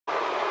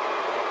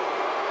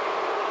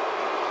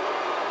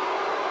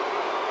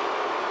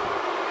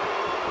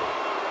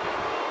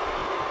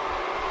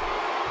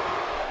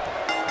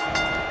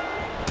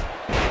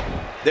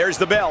There's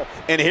the bell,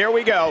 and here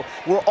we go.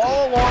 We're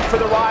all along for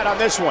the ride on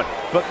this one,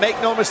 but make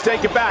no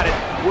mistake about it,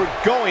 we're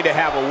going to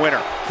have a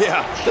winner.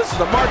 Yeah, this is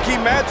a marquee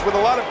match with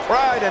a lot of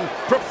pride and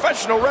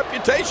professional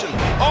reputation,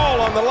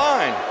 all on the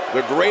line.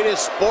 The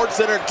greatest sports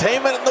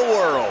entertainment in the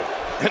world.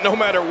 And no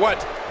matter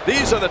what,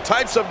 these are the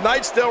types of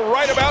nights they'll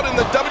write about in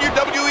the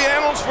WWE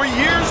annals for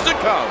years to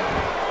come.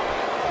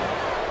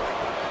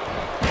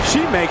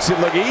 She makes it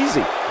look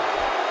easy.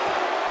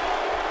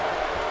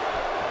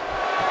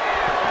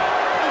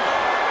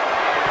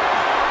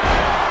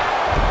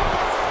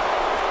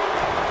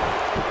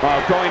 Oh,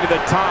 going to the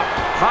top,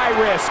 high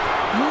risk,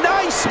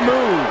 nice move.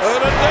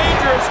 And a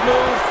dangerous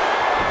move.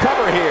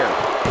 Cover here.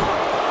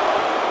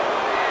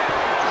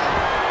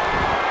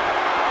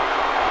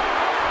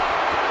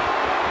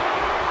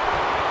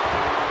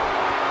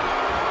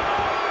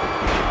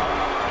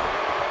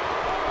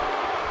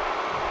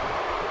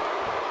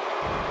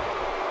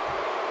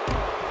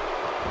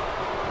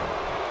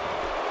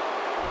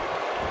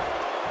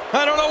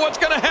 I don't know what's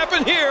going to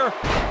happen here.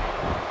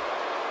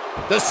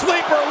 The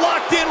sleeper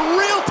locked in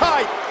real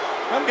tight.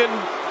 I'm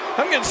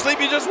getting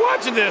sleepy just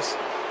watching this.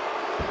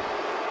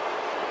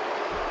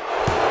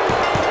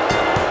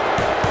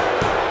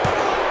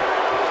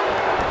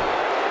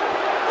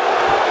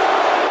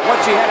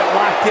 Once she had it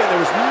locked in, there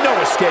was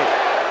no escape.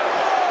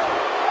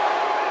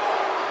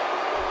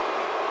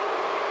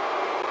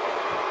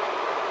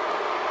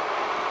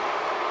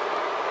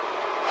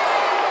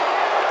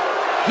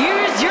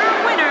 Here's your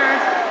winner,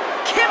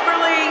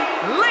 Simmons.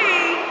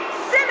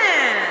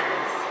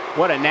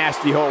 What a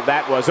nasty hold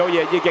that was. Oh,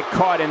 yeah, you get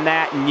caught in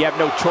that, and you have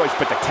no choice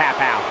but to tap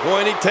out. Boy,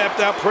 and he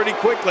tapped out pretty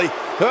quickly.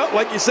 Well,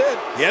 like you said,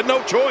 he had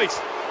no choice.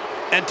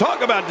 And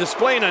talk about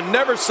displaying a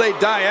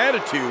never-say-die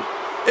attitude.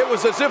 It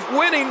was as if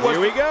winning was...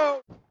 Here we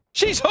go.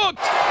 She's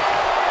hooked.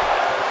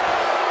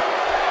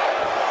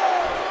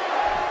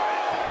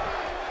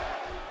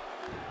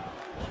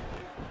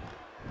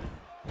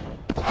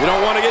 You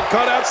don't want to get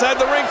caught outside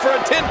the ring for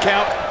a 10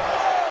 count.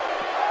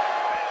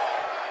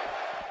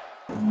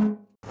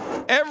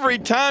 Every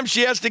time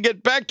she has to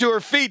get back to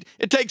her feet,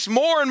 it takes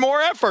more and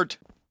more effort.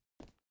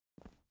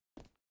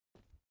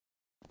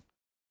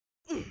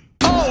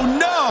 Oh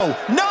no,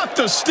 not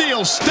the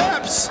steel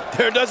steps.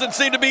 There doesn't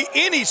seem to be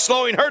any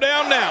slowing her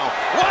down now.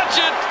 Watch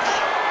it.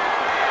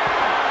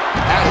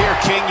 Out here,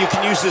 King, you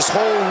can use this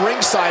whole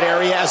ringside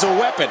area as a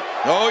weapon.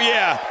 Oh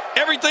yeah,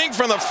 everything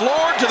from the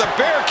floor to the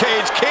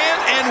barricades can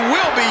and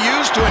will be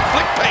used to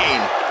inflict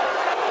pain.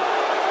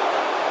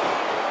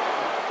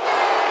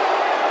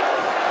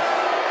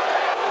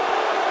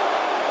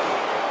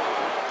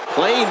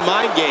 Playing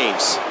mind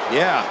games.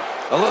 Yeah,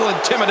 a little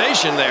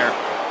intimidation there.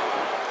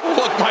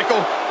 Look,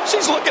 Michael,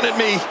 she's looking at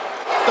me.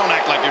 Don't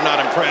act like you're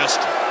not impressed.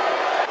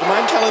 You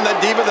mind telling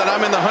that diva that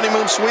I'm in the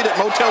honeymoon suite at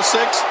Motel 6?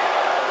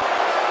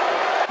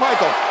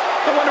 Michael,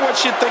 I wonder what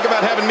she'd think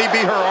about having me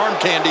be her arm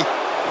candy.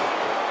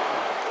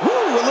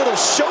 Woo, a little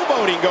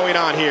showboating going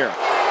on here.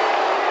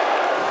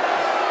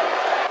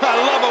 I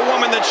love a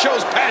woman that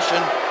shows passion.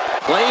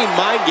 Playing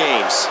mind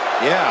games.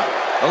 Yeah,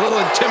 a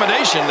little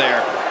intimidation there.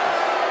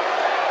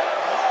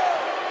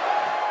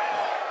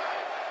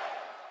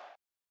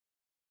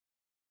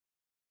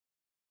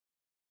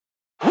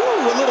 Woo,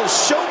 a little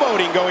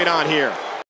showboating going on here.